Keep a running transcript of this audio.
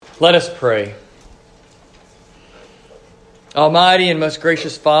Let us pray. Almighty and most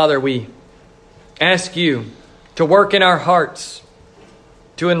gracious Father, we ask you to work in our hearts,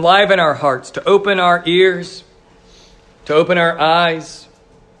 to enliven our hearts, to open our ears, to open our eyes,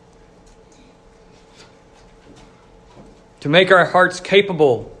 to make our hearts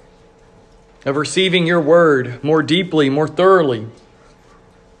capable of receiving your word more deeply, more thoroughly,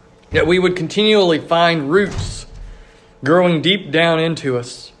 that we would continually find roots growing deep down into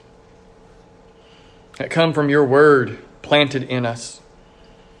us that come from your word planted in us.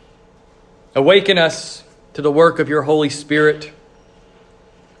 Awaken us to the work of your Holy Spirit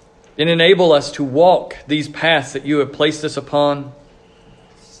and enable us to walk these paths that you have placed us upon,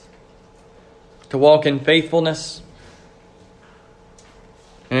 to walk in faithfulness,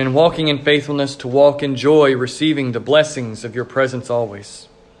 and in walking in faithfulness, to walk in joy, receiving the blessings of your presence always.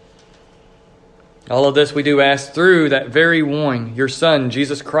 All of this we do ask through that very one, your Son,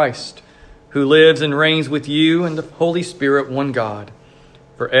 Jesus Christ, who lives and reigns with you and the Holy Spirit, one God,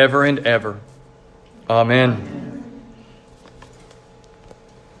 forever and ever. Amen.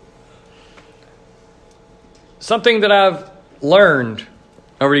 Something that I've learned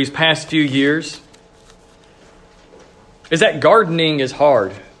over these past few years is that gardening is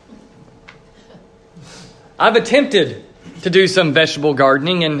hard. I've attempted to do some vegetable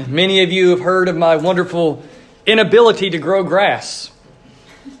gardening, and many of you have heard of my wonderful inability to grow grass.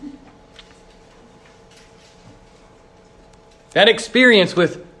 That experience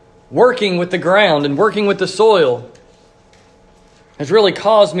with working with the ground and working with the soil has really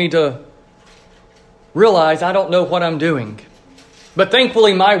caused me to realize I don't know what I'm doing. But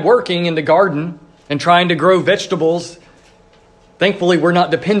thankfully, my working in the garden and trying to grow vegetables, thankfully, we're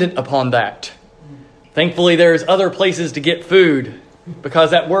not dependent upon that. Thankfully, there's other places to get food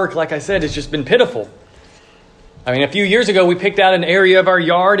because that work, like I said, has just been pitiful. I mean, a few years ago, we picked out an area of our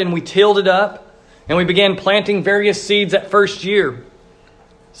yard and we tilled it up and we began planting various seeds that first year.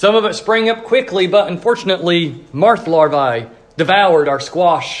 Some of it sprang up quickly, but unfortunately, moth larvae devoured our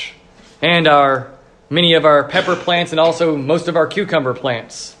squash and many of our pepper plants and also most of our cucumber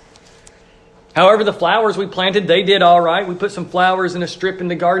plants. However, the flowers we planted, they did all right. We put some flowers in a strip in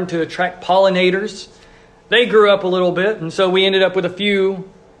the garden to attract pollinators. They grew up a little bit, and so we ended up with a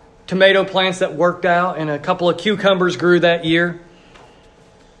few tomato plants that worked out, and a couple of cucumbers grew that year.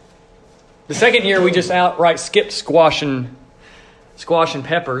 The second year, we just outright skipped squash and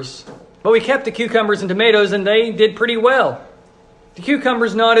peppers. But we kept the cucumbers and tomatoes, and they did pretty well. The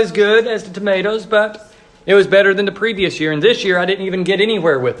cucumbers not as good as the tomatoes, but it was better than the previous year. And this year, I didn't even get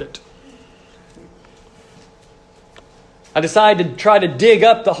anywhere with it. I decided to try to dig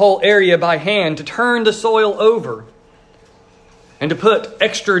up the whole area by hand, to turn the soil over, and to put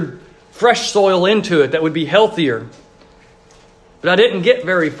extra fresh soil into it that would be healthier. But I didn't get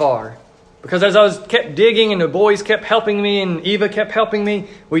very far. Because as I kept digging and the boys kept helping me and Eva kept helping me,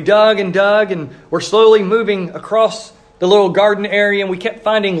 we dug and we're slowly moving across the little garden area, and we kept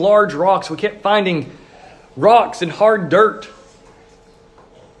finding large rocks. We kept finding rocks and hard dirt.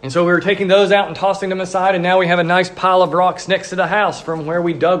 And so we were taking those out and tossing them aside, and now we have a nice pile of rocks next to the house from where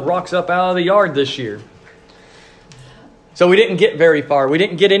we dug rocks up out of the yard this year. So we didn't get very far. We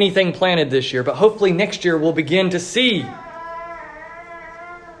didn't get anything planted this year, but hopefully next year we'll begin to see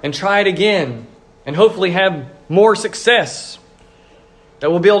and try it again, and hopefully have more success.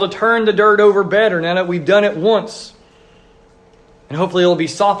 That we'll be able to turn the dirt over better now that we've done it once. And hopefully it'll be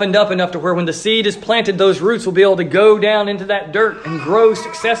softened up enough to where when the seed is planted, those roots will be able to go down into that dirt and grow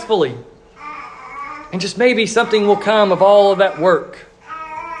successfully. And just maybe something will come of all of that work.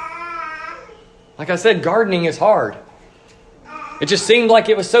 Like I said, gardening is hard. It just seemed like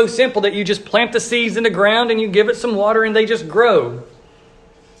it was so simple that you just plant the seeds in the ground and you give it some water and they just grow.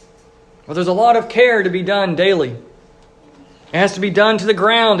 Well, there's a lot of care to be done daily. It has to be done to the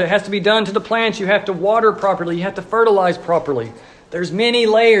ground. It has to be done to the plants. You have to water properly. You have to fertilize properly. There's many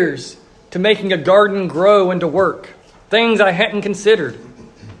layers to making a garden grow and to work. Things I hadn't considered.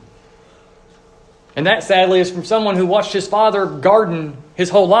 And that, sadly, is from someone who watched his father garden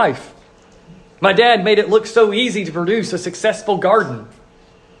his whole life. My dad made it look so easy to produce a successful garden.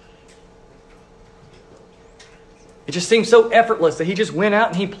 It just seemed so effortless that he just went out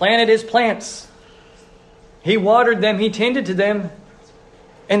and he planted his plants. He watered them, he tended to them,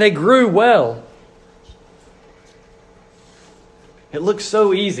 and they grew well. It looked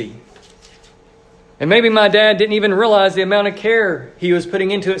so easy. And maybe my dad didn't even realize the amount of care he was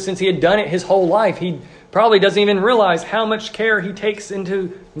putting into it since he had done it his whole life. He probably doesn't even realize how much care he takes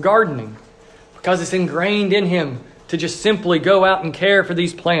into gardening because it's ingrained in him to just simply go out and care for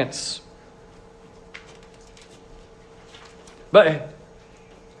these plants. But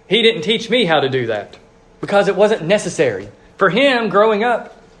He didn't teach me how to do that because it wasn't necessary. For him, growing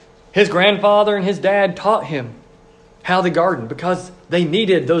up, his grandfather and his dad taught him how to garden because they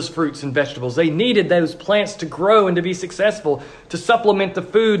needed those fruits and vegetables. They needed those plants to grow and to be successful, to supplement the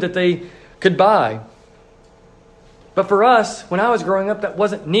food that they could buy. But for us, when I was growing up, that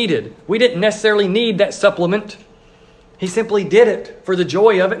wasn't needed. We didn't necessarily need that supplement. He simply did it for the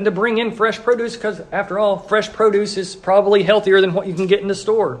joy of it and to bring in fresh produce because, after all, fresh produce is probably healthier than what you can get in the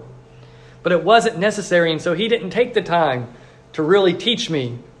store. But it wasn't necessary, and so he didn't take the time to really teach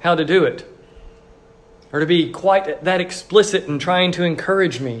me how to do it or to be quite that explicit in trying to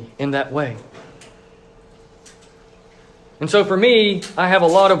encourage me in that way. And so for me, I have a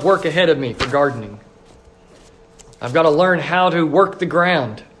lot of work ahead of me for gardening. I've got to learn how to work the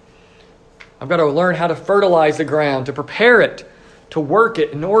ground. I've got to learn how to fertilize the ground, to prepare it, to work it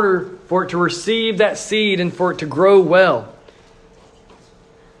in order for it to receive that seed and for it to grow well,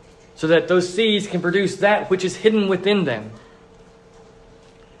 so that those seeds can produce that which is hidden within them.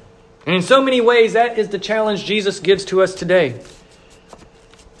 And in so many ways, that is the challenge Jesus gives to us today.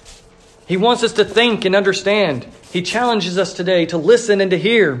 He wants us to think and understand. He challenges us today to listen and to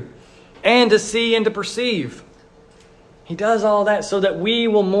hear and to see and to perceive. He does all that so that we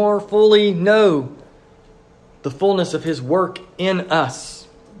will more fully know the fullness of His work in us.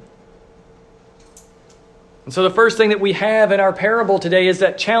 And so the first thing that we have in our parable today is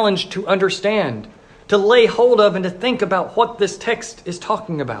that challenge to understand, to lay hold of and to think about what this text is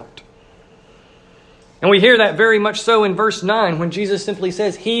talking about. And we hear that very much so in verse 9 when Jesus simply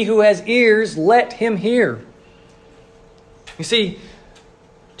says, "He who has ears, let him hear." You see,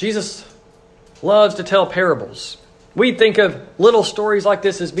 Jesus loves to tell parables. We think of little stories like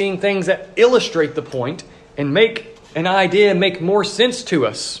this as being things that illustrate the point and make an idea make more sense to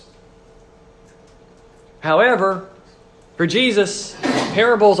us. However, for Jesus,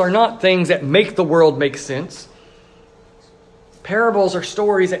 parables are not things that make the world make sense. Parables are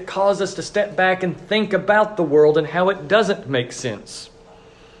stories that cause us to step back and think about the world and how it doesn't make sense.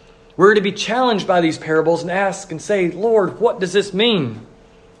 We're to be challenged by these parables and ask and say, "Lord, what does this mean?"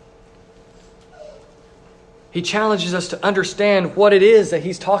 He challenges us to understand what it is that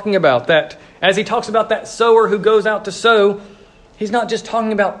He's talking about. That as He talks about that sower who goes out to sow, He's not just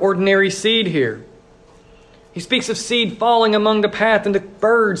talking about ordinary seed here. He speaks of seed falling among the path and the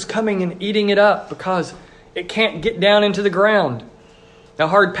birds coming and eating it up because it can't get down into the ground. The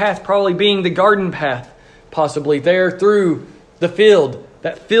hard path probably being the garden path, possibly there through the field,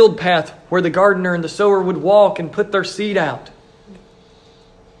 that field path where the gardener and the sower would walk and put their seed out.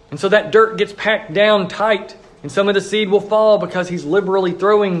 And so that dirt gets packed down tight, and some of the seed will fall because He's liberally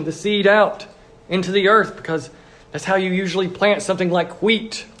throwing the seed out into the earth, because that's how you usually plant something like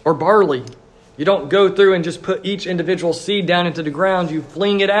wheat or barley. You don't go through and just put each individual seed down into the ground. You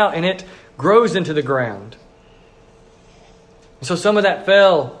fling it out and it grows into the ground. And so some of that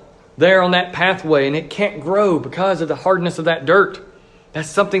fell there on that pathway and it can't grow because of the hardness of that dirt. That's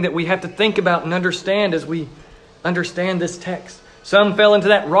something that we have to think about and understand as we understand this text. Some fell into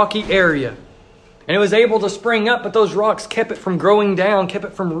that rocky area and it was able to spring up, but those rocks kept it from growing down, kept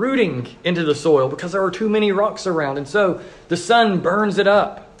it from rooting into the soil because there were too many rocks around. And so the sun burns it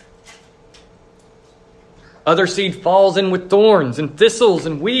up. Other seed falls in with thorns and thistles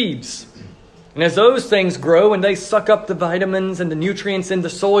and weeds. And as those things grow and they suck up the vitamins and the nutrients in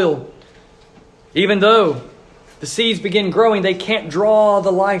the soil, even though the seeds begin growing, they can't draw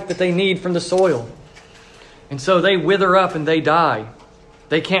the life that they need from the soil. And so they wither up and they die.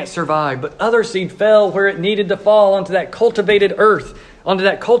 They can't survive. But other seed fell where it needed to fall, onto that cultivated earth, onto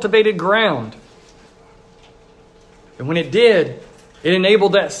that cultivated ground. And when it did, it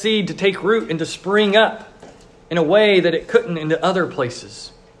enabled that seed to take root and to spring up in a way that it couldn't in the other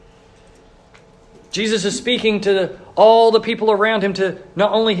places. Jesus is speaking to all the people around Him, to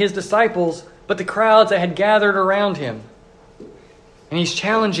not only His disciples, but the crowds that had gathered around Him. And He's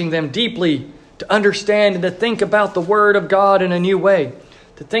challenging them deeply to understand and to think about the Word of God in a new way.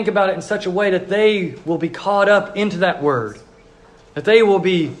 To think about it in such a way that they will be caught up into that Word. That they will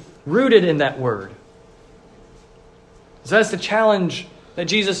be rooted in that Word. So that's the challenge that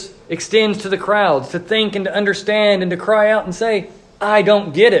Jesus extends to the crowds, to think and to understand and to cry out and say, "I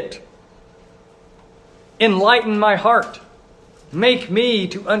don't get it. Enlighten my heart. Make me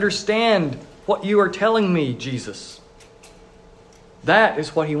to understand what you are telling me, Jesus." That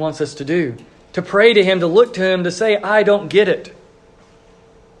is what He wants us to do. To pray to Him, to look to Him, to say, "I don't get it."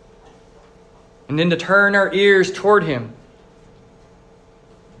 And then to turn our ears toward Him.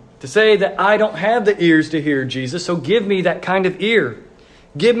 To say that I don't have the ears to hear, Jesus, so give me that kind of ear.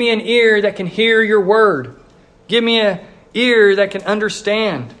 Give me an ear that can hear your word. Give me an ear that can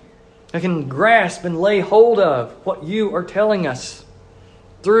understand that can grasp and lay hold of what you are telling us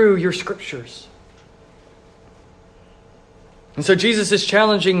through your scriptures. And so Jesus is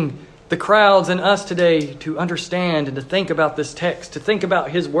challenging the crowds and us today to understand and to think about this text, to think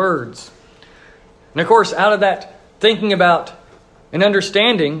about his words. And of course, out of that thinking about and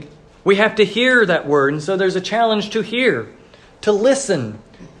understanding, we have to hear that word. And so there's a challenge to hear, to listen,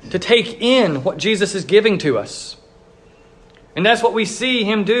 to take in what Jesus is giving to us. And that's what we see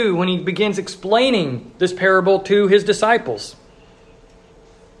him do when he begins explaining this parable to his disciples.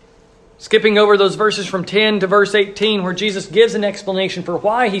 Skipping over those verses from 10 to verse 18, where Jesus gives an explanation for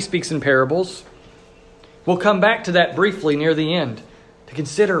why he speaks in parables. We'll come back to that briefly near the end to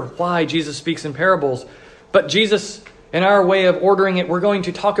consider why Jesus speaks in parables. But Jesus, in our way of ordering it, we're going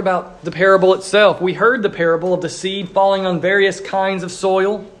to talk about the parable itself. We heard the parable of the seed falling on various kinds of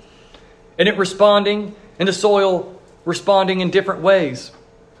soil, and it responding, and the soil responding in different ways.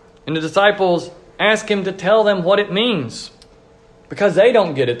 And the disciples ask him to tell them what it means, because they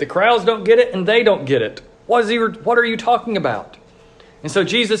don't get it. The crowds don't get it, and they don't get it. What are you talking about? And so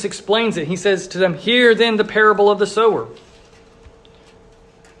Jesus explains it. He says to them, "Hear then the parable of the sower."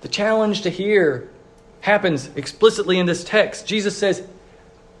 The challenge to hear happens explicitly in this text. Jesus says,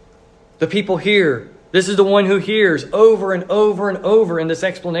 the people hear. This is the one who hears over and over and over in this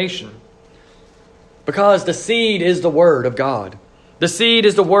explanation. Because the seed is the word of God. The seed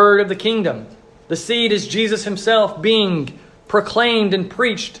is the word of the kingdom. The seed is Jesus himself being proclaimed and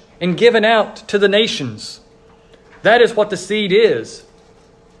preached and given out to the nations. That is what the seed is.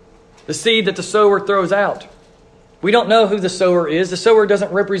 The seed that the sower throws out. We don't know who the sower is. The sower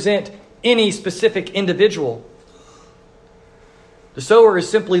doesn't represent any specific individual. The sower is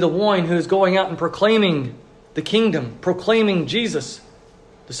simply the one who is going out and proclaiming the kingdom, proclaiming Jesus.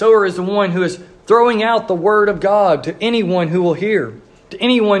 The sower is the one who is throwing out the word of God to anyone who will hear, to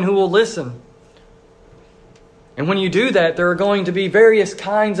anyone who will listen. And when you do that, there are going to be various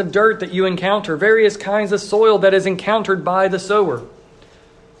kinds of dirt that you encounter, various kinds of soil that is encountered by the sower.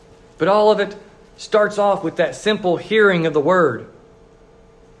 But all of it starts off with that simple hearing of the word.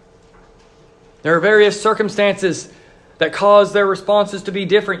 There are various circumstances that cause their responses to be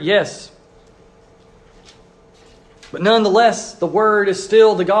different, yes. But nonetheless, the word is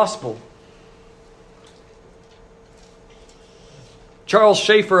still the gospel. Charles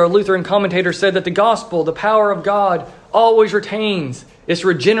Schaeffer, a Lutheran commentator, said that the gospel, the power of God, always retains its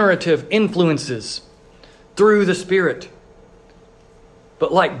regenerative influences through the Spirit.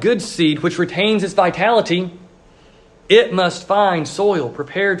 But like good seed, which retains its vitality, it must find soil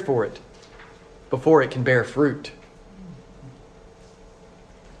prepared for it before it can bear fruit.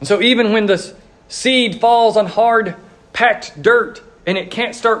 And so even when the seed falls on hard, packed dirt and it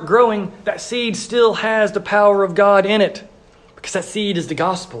can't start growing, that seed still has the power of God in it. Because that seed is the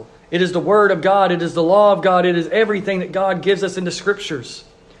gospel. It is the word of God. It is the law of God. It is everything that God gives us in the scriptures.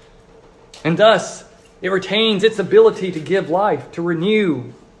 And thus, it retains its ability to give life, to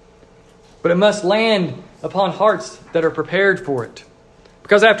renew. But it must land upon hearts that are prepared for it.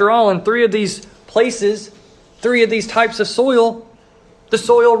 Because after all, in three of these places, three of these types of soil, the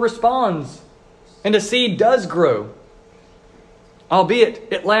soil responds. And the seed does grow. Albeit,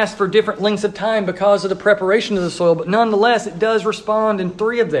 it lasts for different lengths of time because of the preparation of the soil. But nonetheless, it does respond in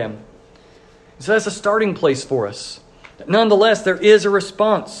three of them. So that's a starting place for us. Nonetheless, there is a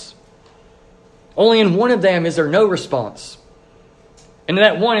response. Only in one of them is there no response. And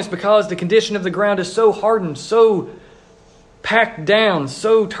that one is because the condition of the ground is so hardened, so packed down,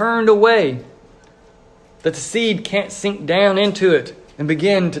 so turned away, that the seed can't sink down into it and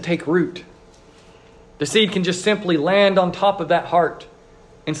begin to take root. The seed can just simply land on top of that heart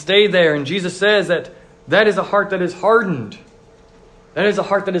and stay there. And Jesus says that that is a heart that is hardened. That is a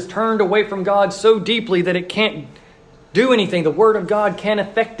heart that is turned away from God so deeply that it can't do anything. The word of God can't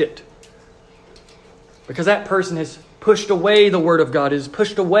affect it. Because that person has pushed away the word of God, has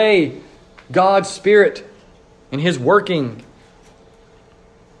pushed away God's Spirit and His working.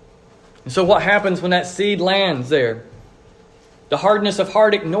 And so what happens when that seed lands there? The hardness of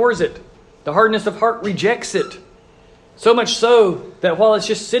heart ignores it. The hardness of heart rejects it. So much so that while it's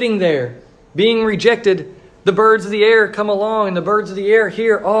just sitting there, being rejected, the birds of the air come along, and the birds of the air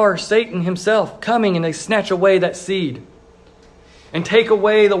here are Satan himself coming, and they snatch away that seed and take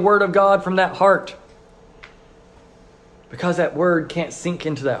away the word of God from that heart. Because that word can't sink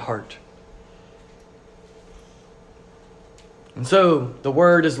into that heart. And so the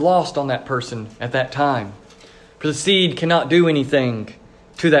word is lost on that person at that time. For the seed cannot do anything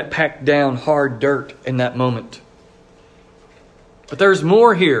to that packed down hard dirt in that moment. But there's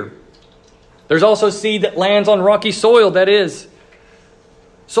more here. There's also seed that lands on rocky soil, that is,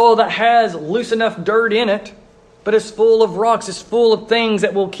 Soil that has loose enough dirt in it, but is full of rocks, is full of things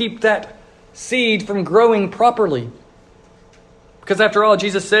that will keep that seed from growing properly. Because after all,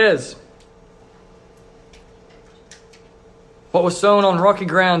 Jesus says, what was sown on rocky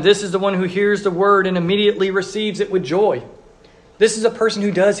ground, this is the one who hears the word and immediately receives it with joy. This is a person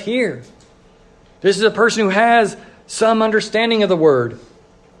who does hear. This is a person who has some understanding of the word.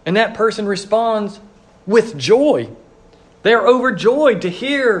 And that person responds with joy. They are overjoyed to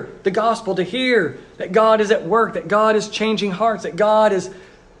hear the gospel, to hear that God is at work, that God is changing hearts, that God is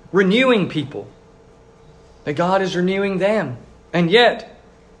renewing people, that God is renewing them. And yet,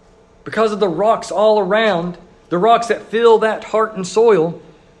 because of the rocks all around, the rocks that fill that heart and soil,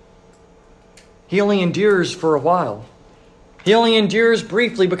 he only endures for a while. He only endures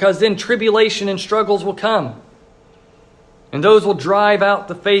briefly, because then tribulation and struggles will come. And those will drive out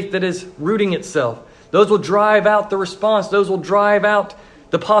the faith that is rooting itself. Those will drive out the response. Those will drive out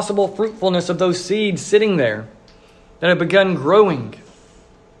the possible fruitfulness of those seeds sitting there that have begun growing.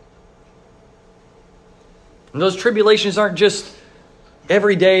 And those tribulations aren't just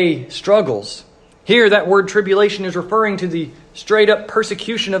everyday struggles. Here, that word tribulation is referring to the straight up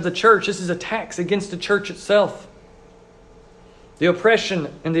persecution of the church. This is attacks against the church itself. The oppression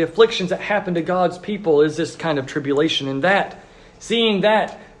and the afflictions that happen to God's people is this kind of tribulation. And that, seeing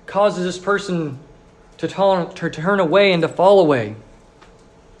that, causes this person to turn away and to fall away.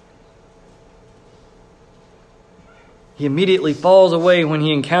 He immediately falls away when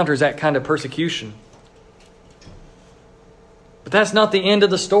he encounters that kind of persecution. But that's not the end of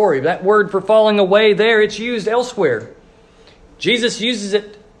the story. That word for falling away there, it's used elsewhere. Jesus uses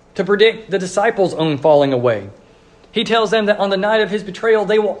it to predict the disciples' own falling away. He tells them that on the night of his betrayal,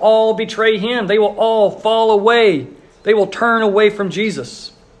 they will all betray him. They will all fall away. They will turn away from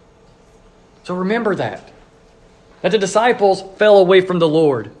Jesus. So remember that the disciples fell away from the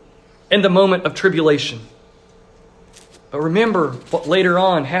Lord in the moment of tribulation. But remember what later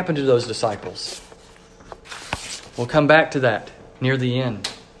on happened to those disciples. We'll come back to that near the end.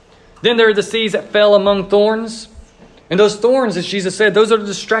 Then there are the seeds that fell among thorns. And those thorns, as Jesus said, those are the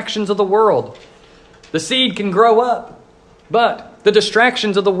distractions of the world. The seed can grow up, but the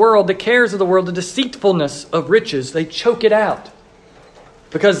distractions of the world, the cares of the world, the deceitfulness of riches, they choke it out.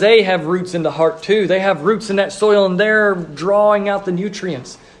 Because they have roots in the heart too. They have roots in that soil, and they're drawing out the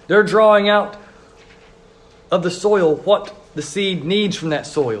nutrients. They're drawing out of the soil what the seed needs from that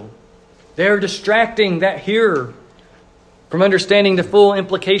soil. They're distracting that hearer from understanding the full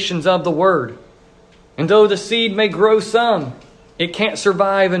implications of the word. And though the seed may grow some, it can't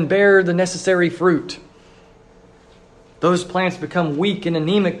survive and bear the necessary fruit. Those plants become weak and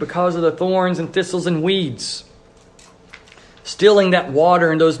anemic because of the thorns and thistles and weeds, stealing that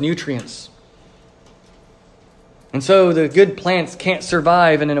water and those nutrients. And so the good plants can't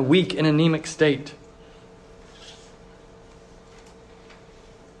survive in a weak and anemic state.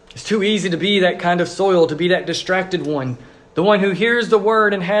 It's too easy to be that kind of soil, to be that distracted one. The one who hears the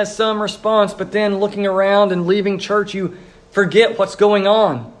word and has some response, but then looking around and leaving church, you forget what's going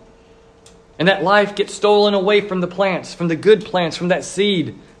on. And that life gets stolen away from the plants, from the good plants, from that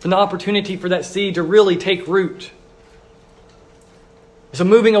seed, from the opportunity for that seed to really take root. So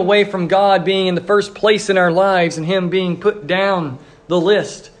moving away from God being in the first place in our lives and Him being put down the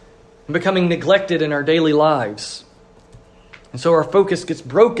list and becoming neglected in our daily lives. And so our focus gets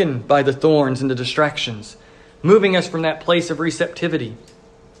broken by the thorns and the distractions, moving us from that place of receptivity.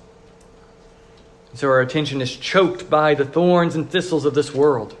 And so our attention is choked by the thorns and thistles of this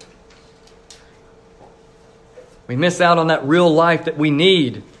world. We miss out on that real life that we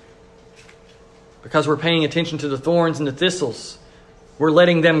need because we're paying attention to the thorns and the thistles. We're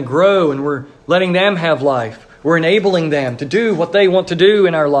letting them grow and we're letting them have life. We're enabling them to do what they want to do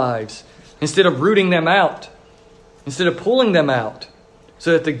in our lives instead of rooting them out, instead of pulling them out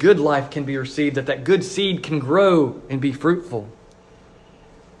so that the good life can be received, that good seed can grow and be fruitful.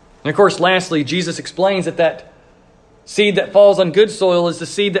 And of course, lastly, Jesus explains that seed that falls on good soil is the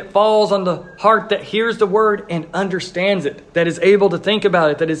seed that falls on the heart that hears the word and understands it, that is able to think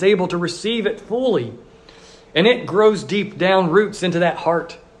about it, that is able to receive it fully. And it grows deep down roots into that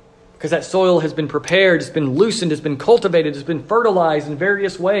heart because that soil has been prepared, it's been loosened, it's been cultivated, it's been fertilized in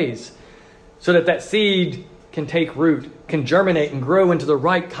various ways so that seed can take root, can germinate and grow into the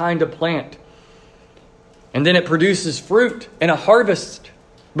right kind of plant. And then it produces fruit and a harvest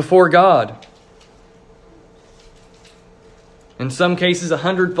before God. In some cases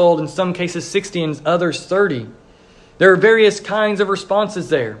 100-fold, in some cases 60, in others 30. There are various kinds of responses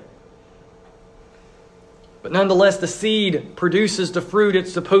there. But nonetheless, the seed produces the fruit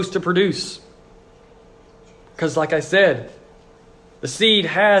it's supposed to produce. Because like I said, The seed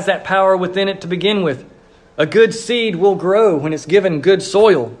has that power within it to begin with. A good seed will grow when it's given good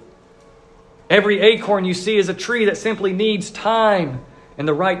soil. Every acorn you see is a tree that simply needs time and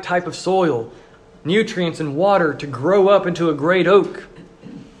the right type of soil, nutrients and water to grow up into a great oak.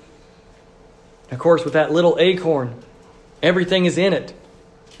 Of course, with that little acorn, everything is in it.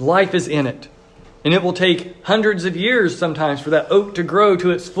 Life is in it. And it will take hundreds of years sometimes for that oak to grow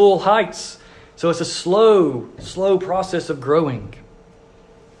to its full heights. So it's a slow process of growing.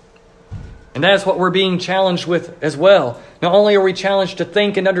 And that's what we're being challenged with as well. Not only are we challenged to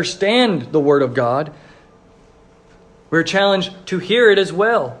think and understand the Word of God, we're challenged to hear it as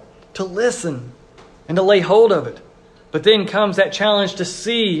well, to listen and to lay hold of it. But then comes that challenge to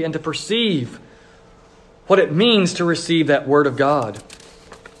see and to perceive what it means to receive that Word of God.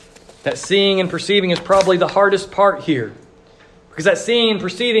 That seeing and perceiving is probably the hardest part here. Because that seeing and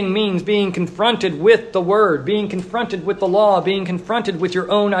perceiving means being confronted with the Word, being confronted with the law, being confronted with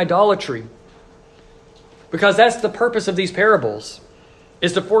your own idolatry. Because that's the purpose of these parables,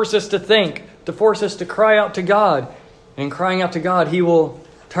 is to force us to think, to force us to cry out to God. And in crying out to God, He will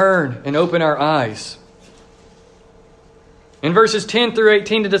turn and open our eyes. In verses 10 through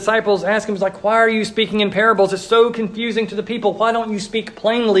 18, the disciples ask Him, why are you speaking in parables? It's so confusing to the people. Why don't you speak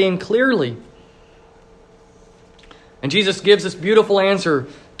plainly and clearly? And Jesus gives this beautiful answer.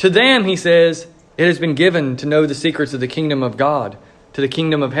 To them, He says, it has been given to know the secrets of the kingdom of God, to the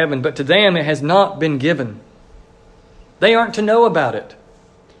kingdom of heaven. But to them, it has not been given. They aren't to know about it.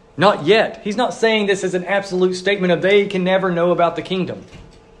 Not yet. He's not saying this as an absolute statement of they can never know about the kingdom.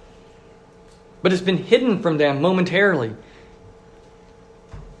 But it's been hidden from them momentarily,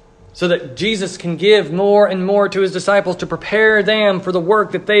 so that Jesus can give more and more to His disciples to prepare them for the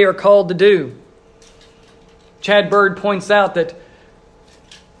work that they are called to do. Chad Bird points out that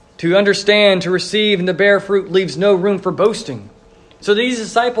to understand, to receive, and to bear fruit leaves no room for boasting. So these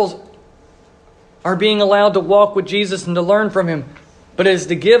disciples are being allowed to walk with Jesus and to learn from Him. But it is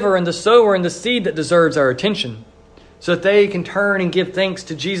the giver and the sower and the seed that deserves our attention, so that they can turn and give thanks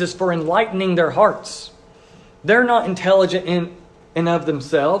to Jesus for enlightening their hearts. They're not intelligent in and of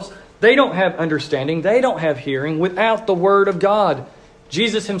themselves. They don't have understanding. They don't have hearing without the Word of God.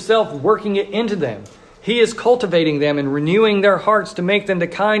 Jesus Himself working it into them. He is cultivating them and renewing their hearts to make them the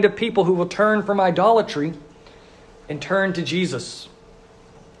kind of people who will turn from idolatry and turn to Jesus.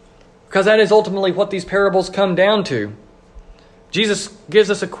 Because that is ultimately what these parables come down to. Jesus gives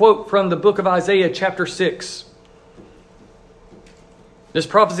us a quote from the book of Isaiah chapter 6. This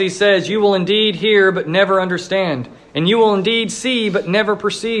prophecy says, "You will indeed hear but never understand, and you will indeed see but never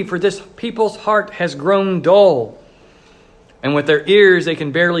perceive, for this people's heart has grown dull. And with their ears they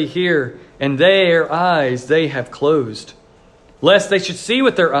can barely hear, and their eyes they have closed. Lest they should see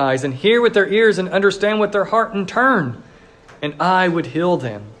with their eyes, and hear with their ears, and understand with their heart, and turn, and I would heal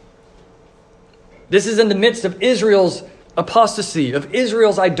them." This is in the midst of Israel's apostasy, of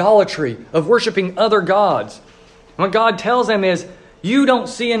Israel's idolatry, of worshiping other gods. And what God tells them is, you don't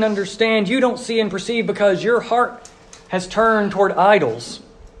see and understand, you don't see and perceive because your heart has turned toward idols.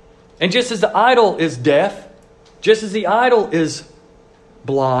 And just as the idol is deaf, just as the idol is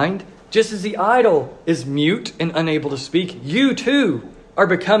blind, just as the idol is mute and unable to speak, you too are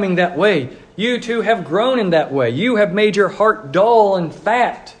becoming that way. You too have grown in that way. You have made your heart dull and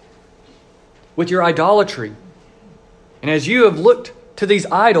fat with your idolatry. And as you have looked to these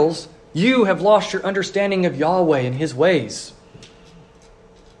idols, you have lost your understanding of Yahweh and His ways.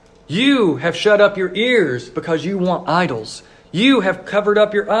 You have shut up your ears because you want idols. You have covered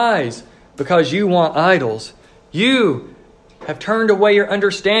up your eyes because you want idols. You have turned away your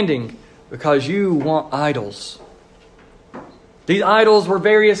understanding because you want idols. These idols were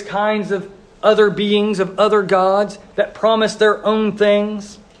various kinds of other beings, of other gods that promised their own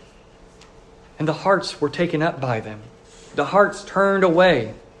things. And the hearts were taken up by them. The hearts turned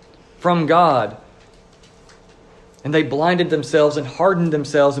away from God. And they blinded themselves and hardened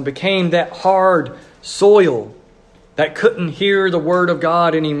themselves and became that hard soil that couldn't hear the Word of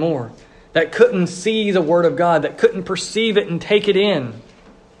God anymore, that couldn't see the Word of God, that couldn't perceive it and take it in.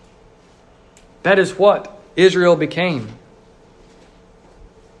 That is what Israel became.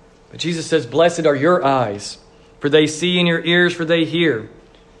 But Jesus says, "Blessed are your eyes, for they see, and your ears, for they hear."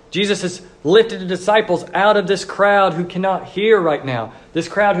 Jesus has lifted the disciples out of this crowd who cannot hear right now, this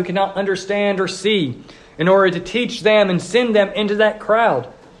crowd who cannot understand or see, in order to teach them and send them into that crowd,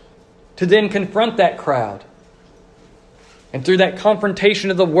 to then confront that crowd. And through that confrontation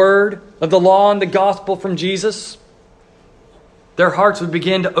of the Word, of the law and the gospel from Jesus, their hearts would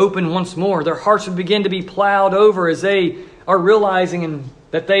begin to open once more. Their hearts would begin to be plowed over as they are realizing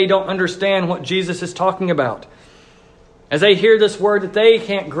that they don't understand what Jesus is talking about. As they hear this word that they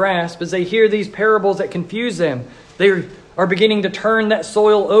can't grasp, as they hear these parables that confuse them, they are beginning to turn that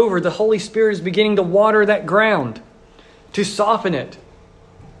soil over. The Holy Spirit is beginning to water that ground, to soften it.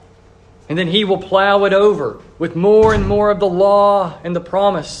 And then He will plow it over with more and more of the law and the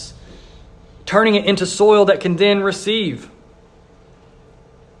promise, turning it into soil that can then receive.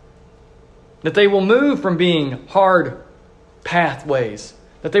 That they will move from being hard pathways,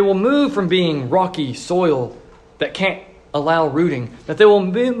 that they will move from being rocky soil that can't allow rooting, that they will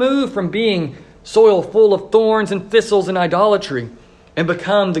move from being soil full of thorns and thistles and idolatry and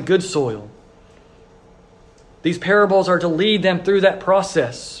become the good soil. These parables are to lead them through that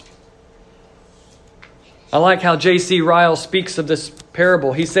process. I like how J.C. Ryle speaks of this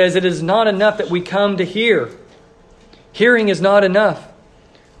parable. He says, "It is not enough that we come to hear. Hearing is not enough.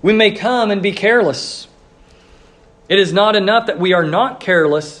 We may come and be careless. It is not enough that we are not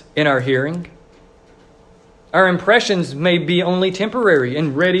careless in our hearing. Our impressions may be only temporary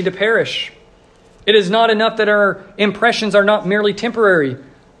and ready to perish. It is not enough that our impressions are not merely temporary,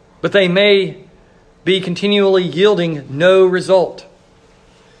 but they may be continually yielding no result.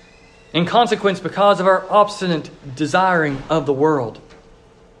 In consequence, because of our obstinate desiring of the world.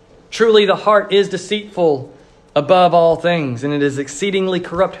 Truly the heart is deceitful above all things, and it is exceedingly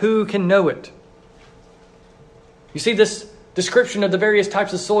corrupt. Who can know it?" You see, this description of the various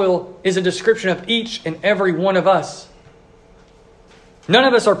types of soil is a description of each and every one of us. None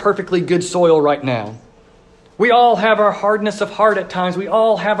of us are perfectly good soil right now. We all have our hardness of heart at times. We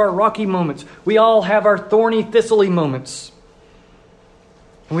all have our rocky moments. We all have our thorny, thistly moments.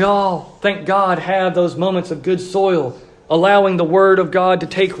 We all, thank God, have those moments of good soil, allowing the Word of God to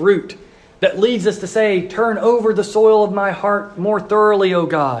take root. That leads us to say, "Turn over the soil of my heart more thoroughly, O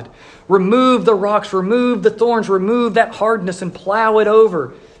God. Remove the rocks, remove the thorns, remove that hardness and plow it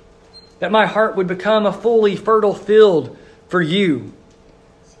over. That my heart would become a fully fertile field for you.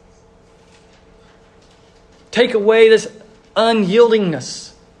 Take away this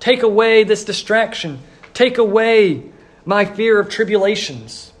unyieldingness. Take away this distraction. Take away my fear of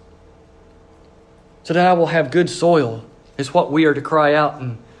tribulations, so that I will have good soil," is what we are to cry out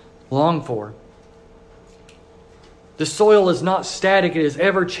and long for. The soil is not static. It is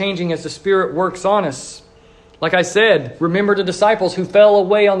ever changing as the Spirit works on us. Like I said, remember the disciples who fell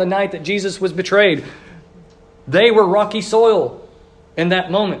away on the night that Jesus was betrayed. They were rocky soil in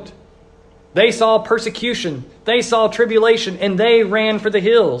that moment. They saw persecution. They saw tribulation, and they ran for the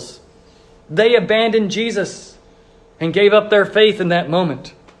hills. They abandoned Jesus and gave up their faith in that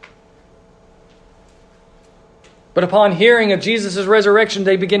moment. But upon hearing of Jesus' resurrection,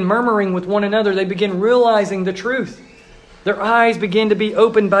 they begin murmuring with one another. They begin realizing the truth. Their eyes begin to be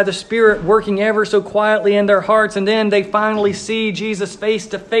opened by the Spirit working ever so quietly in their hearts. And then they finally see Jesus face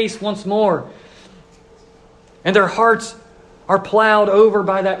to face once more. And their hearts are plowed over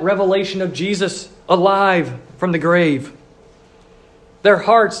by that revelation of Jesus alive from the grave. Their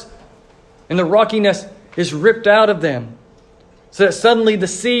hearts and the rockiness is ripped out of them, so that suddenly the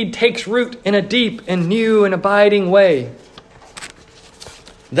seed takes root in a deep and new and abiding way.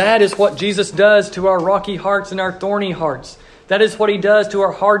 That is what Jesus does to our rocky hearts and our thorny hearts. That is what He does to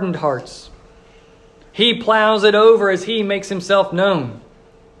our hardened hearts. He plows it over as He makes Himself known.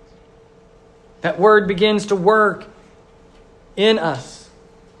 That Word begins to work in us.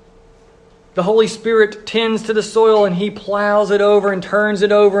 The Holy Spirit tends to the soil, and He plows it over and turns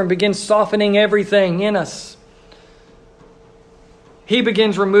it over and begins softening everything in us. He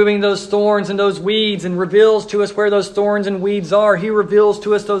begins removing those thorns and those weeds and reveals to us where those thorns and weeds are. He reveals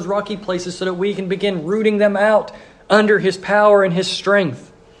to us those rocky places so that we can begin rooting them out under His power and His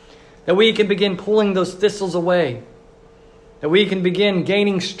strength. That we can begin pulling those thistles away. That we can begin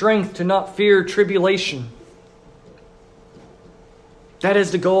gaining strength to not fear tribulation. That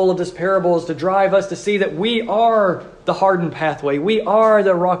is the goal of this parable, is to drive us to see that we are the hardened pathway. We are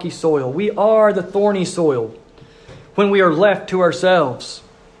the rocky soil. We are the thorny soil when we are left to ourselves.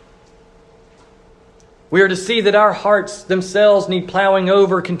 We are to see that our hearts themselves need plowing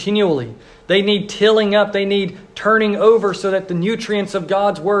over continually. They need tilling up. They need turning over so that the nutrients of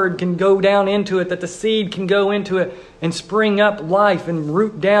God's Word can go down into it, that the seed can go into it and spring up life and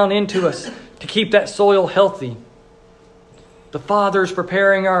root down into us to keep that soil healthy. The Father is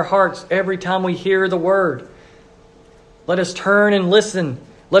preparing our hearts every time we hear the Word. Let us turn and listen.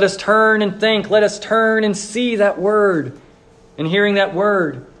 Let us turn and think. Let us turn and see that Word. And hearing that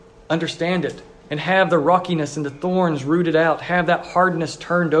Word, understand it. And have the rockiness and the thorns rooted out. Have that hardness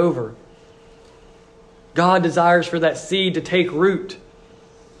turned over. God desires for that seed to take root.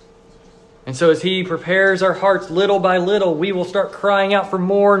 And so as He prepares our hearts little by little, we will start crying out for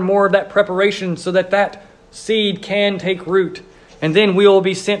more and more of that preparation so that that seed can take root. And then we will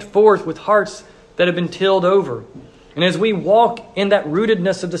be sent forth with hearts that have been tilled over. And as we walk in that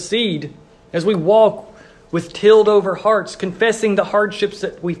rootedness of the seed, as we walk with tilled over hearts, confessing the hardships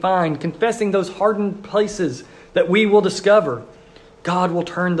that we find, confessing those hardened places that we will discover, God will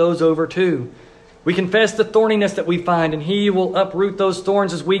turn those over too. We confess the thorniness that we find, and He will uproot those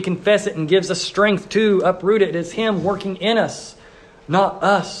thorns as we confess it and gives us strength to uproot it. It is Him working in us, not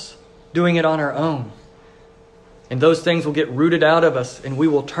us doing it on our own. And those things will get rooted out of us, and we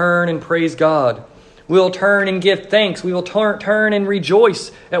will turn and praise God. We will turn and give thanks. We will turn and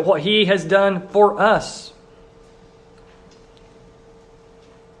rejoice at what He has done for us.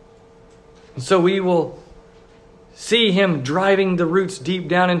 And so we will see Him driving the roots deep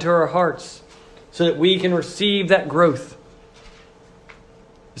down into our hearts so that we can receive that growth.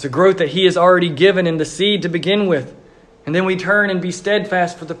 It's a growth that He has already given in the seed to begin with. And then we turn and be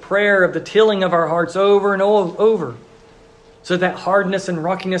steadfast for the prayer of the tilling of our hearts over and over, so that hardness and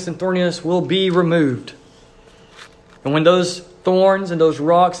rockiness and thorniness will be removed. And when those thorns and those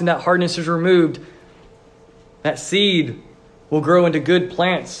rocks and that hardness is removed, that seed will grow into good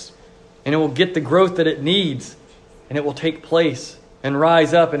plants, and it will get the growth that it needs, and it will take place and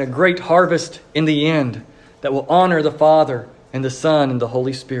rise up in a great harvest in the end that will honor the Father and the Son and the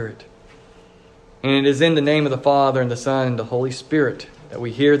Holy Spirit. And it is in the name of the Father and the Son and the Holy Spirit that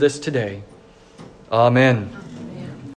we hear this today. Amen.